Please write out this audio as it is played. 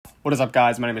What is up,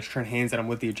 guys? My name is Trent Haynes, and I'm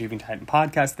with the Achieving Titan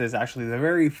podcast. This is actually the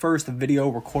very first video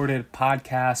recorded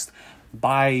podcast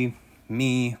by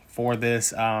me for this.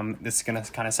 This is going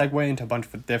to kind of segue into a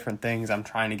bunch of different things I'm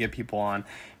trying to get people on.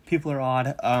 People are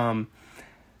odd. Not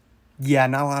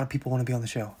a lot of people want to be on the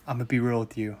show. I'm going to be real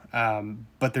with you.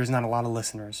 But there's not a lot of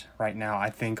listeners right now. I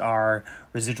think our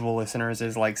residual listeners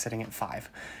is like sitting at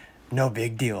 5. No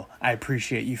big deal. I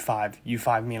appreciate you 5. You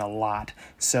 5 mean a lot.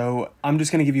 So I'm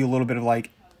just going to give you a little bit of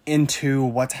like into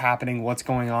what's happening, what's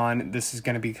going on. This is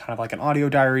going to be kind of like an audio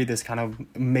diary. This kind of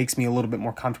makes me a little bit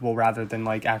more comfortable rather than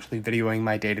like actually videoing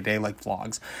my day-to-day like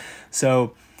vlogs.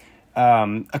 So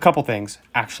a couple things,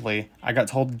 actually. I got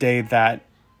told today that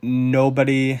not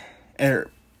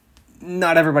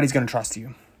everybody's going to trust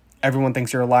you. Everyone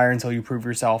thinks you're a liar until you prove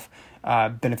yourself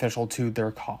beneficial to their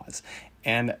cause.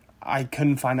 And I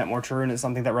couldn't find that more true, and it's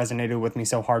something that resonated with me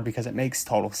so hard because it makes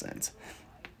total sense.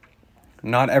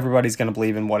 Not everybody's going to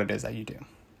believe in what it is that you do.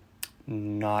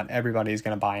 Not everybody is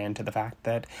going to buy into the fact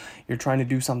that you're trying to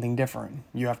do something different.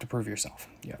 You have to prove yourself.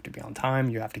 You have to be on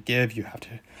time. You have to give. You have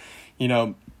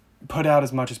to, put out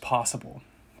as much as possible.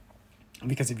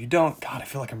 Because if you don't, God, I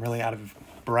feel like I'm really out of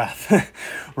breath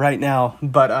right now.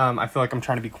 But I feel like I'm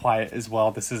trying to be quiet as well.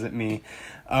 This isn't me.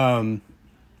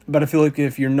 But I feel like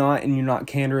if you're not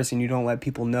candorous and you don't let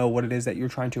people know what it is that you're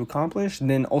trying to accomplish,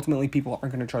 then ultimately people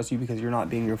aren't going to trust you because you're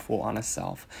not being your full honest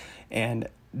self. And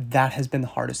that has been the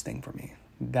hardest thing for me.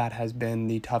 That has been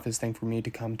the toughest thing for me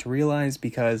to come to realize,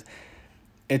 because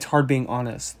it's hard being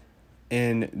honest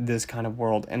in this kind of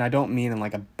world. And I don't mean in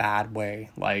like a bad way.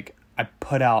 Like, I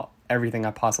put out everything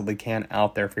I possibly can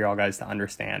out there for y'all guys to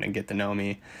understand and get to know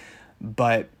me.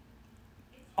 But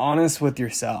honest with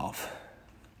yourself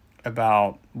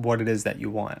about what it is that you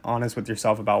want. Honest with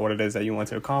yourself about what it is that you want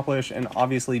to accomplish. And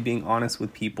obviously being honest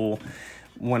with people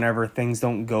whenever things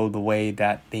don't go the way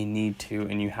that they need to.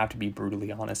 And you have to be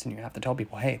brutally honest, and you have to tell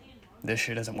people, hey, this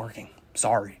shit isn't working.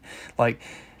 Sorry. Like,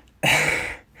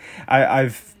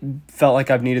 I've felt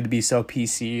like I've needed to be so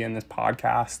PC in this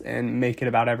podcast and make it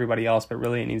about everybody else, but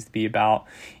really it needs to be about,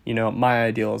 my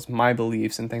ideals, my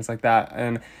beliefs, and things like that.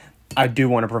 And I do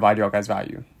want to provide y'all guys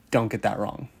value. Don't get that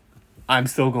wrong. I'm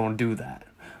still going to do that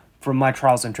from my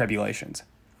trials and tribulations.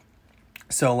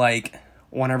 So like,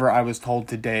 whenever I was told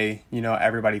today,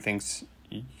 everybody thinks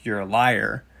you're a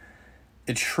liar,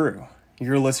 it's true.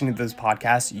 You're listening to this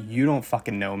podcast. You don't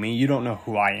fucking know me. You don't know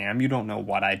who I am. You don't know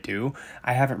what I do.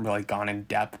 I haven't really gone in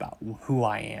depth about who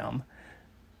I am.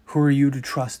 Who are you to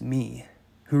trust me?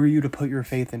 Who are you to put your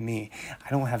faith in me? I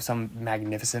don't have some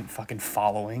magnificent fucking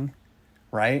following,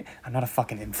 right? I'm not a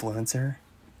fucking influencer.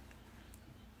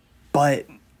 But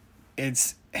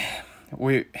it's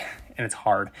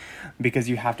hard because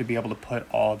you have to be able to put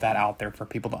all of that out there for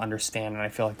people to understand. And I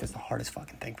feel like that's the hardest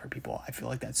fucking thing for people. I feel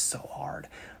like that's so hard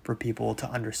for people to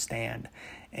understand.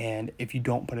 And if you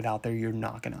don't put it out there, you're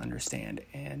not going to understand,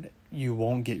 and you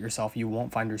won't get yourself. You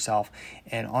won't find yourself.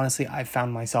 And honestly, I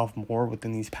found myself more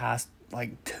within these past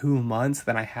like 2 months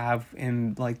than I have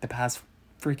in like the past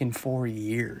freaking 4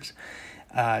 years.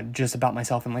 Just about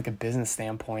myself in like a business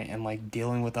standpoint and like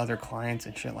dealing with other clients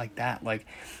and shit like that. Like,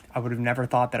 I would have never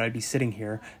thought that I'd be sitting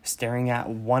here staring at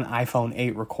one iPhone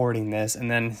 8 recording this,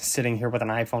 and then sitting here with an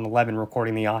iPhone 11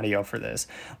 recording the audio for this.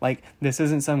 Like, this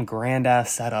isn't some grand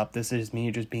ass setup. This is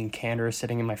me just being candor,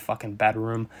 sitting in my fucking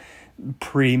bedroom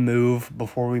pre-move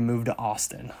before we moved to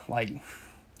Austin, like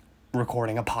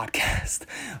recording a podcast,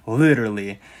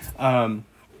 literally.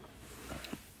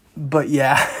 But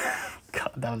yeah.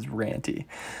 God, that was ranty.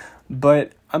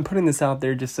 But I'm putting this out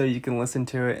there just so you can listen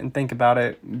to it and think about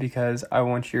it, because I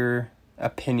want your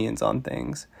opinions on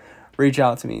things. Reach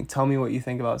out to me. Tell me what you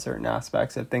think about certain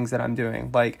aspects of things that I'm doing.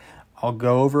 Like, I'll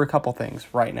go over a couple things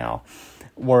right now.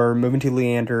 We're moving to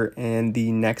Leander in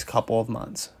the next couple of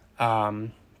months.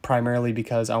 Primarily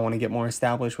because I want to get more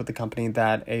established with the company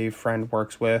that a friend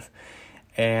works with.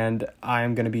 And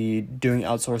I'm going to be doing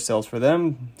outsourced sales for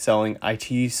them, selling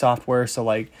IT software. So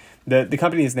like, the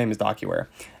company's name is DocuWare,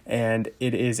 and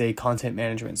it is a content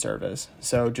management service.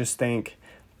 So just think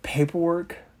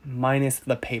paperwork minus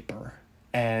the paper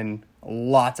and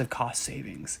lots of cost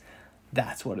savings.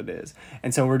 That's what it is.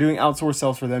 And so we're doing outsourced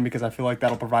sales for them because I feel like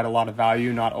that'll provide a lot of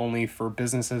value, not only for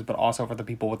businesses, but also for the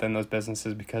people within those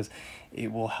businesses, because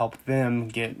it will help them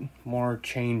get more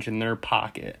change in their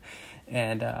pocket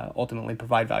and ultimately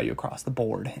provide value across the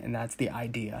board. And that's the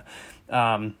idea.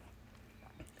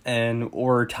 And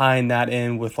we're tying that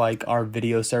in with like our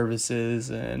video services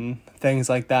and things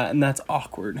like that. And that's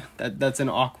awkward. That's an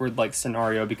awkward like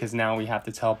scenario, because now we have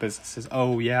to tell businesses,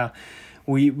 oh yeah,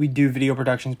 we do video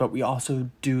productions, but we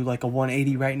also do like a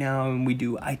 180 right now, and we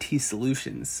do IT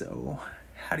solutions. So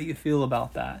How do you feel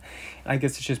about that? And I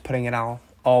guess it's just putting it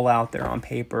all out there on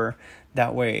paper.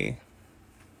 That way,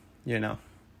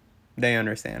 they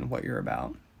understand what you're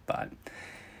about. But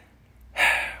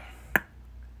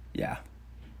yeah,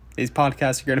 these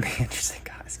podcasts are going to be interesting,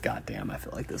 guys. Goddamn, I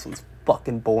feel like this one's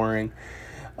fucking boring.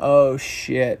 Oh,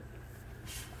 shit.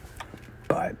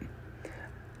 But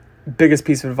biggest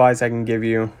piece of advice I can give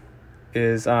you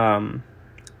is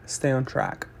stay on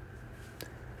track.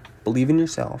 Believe in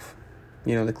yourself.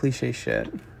 The cliche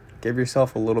shit. Give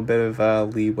yourself a little bit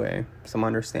of leeway, some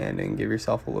understanding. Give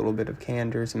yourself a little bit of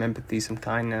candor, some empathy, some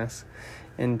kindness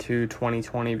into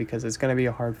 2020, because it's going to be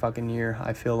a hard fucking year.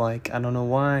 I feel like, I don't know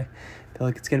why, I feel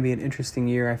like it's going to be an interesting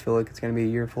year. I feel like it's going to be a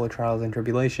year full of trials and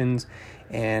tribulations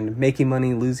and making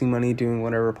money, losing money, doing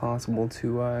whatever possible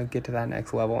to get to that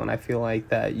next level. And I feel like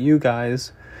that you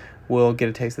guys will get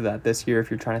a taste of that this year if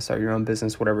you're trying to start your own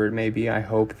business, whatever it may be. I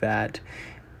hope that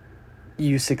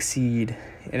you succeed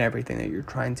in everything that you're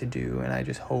trying to do. And I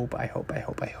just hope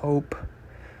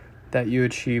that you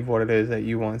achieve what it is that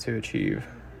you want to achieve.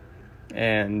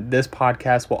 And this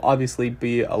podcast will obviously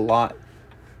be a lot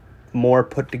more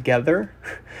put together.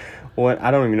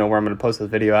 I don't even know where I'm going to post this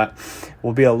video at.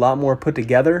 Will be a lot more put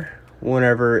together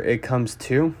whenever it comes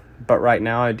to. But right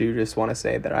now, I do just want to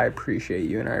say that I appreciate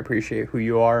you and I appreciate who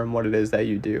you are and what it is that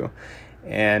you do.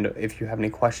 And if you have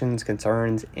any questions,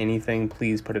 concerns, anything,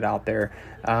 please put it out there.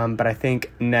 But I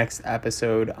think next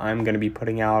episode, I'm going to be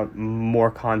putting out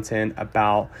more content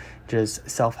about just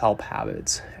self-help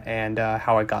habits and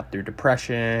how I got through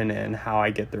depression and how I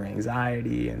get through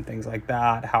anxiety and things like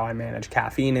that, how I manage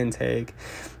caffeine intake,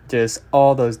 just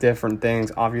all those different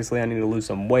things. Obviously, I need to lose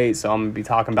some weight, so I'm going to be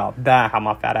talking about that, how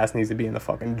my fat ass needs to be in the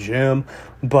fucking gym.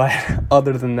 But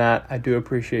other than that, I do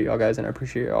appreciate y'all guys and I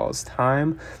appreciate y'all's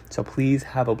time. So please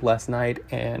have a blessed night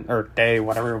or day,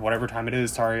 whatever time it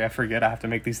is. Sorry, I forget. I have to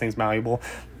make these things malleable.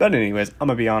 But anyways, I'm going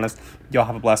to be honest. Y'all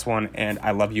have a blessed one, and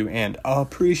I love you and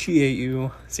appreciate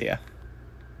you. See ya.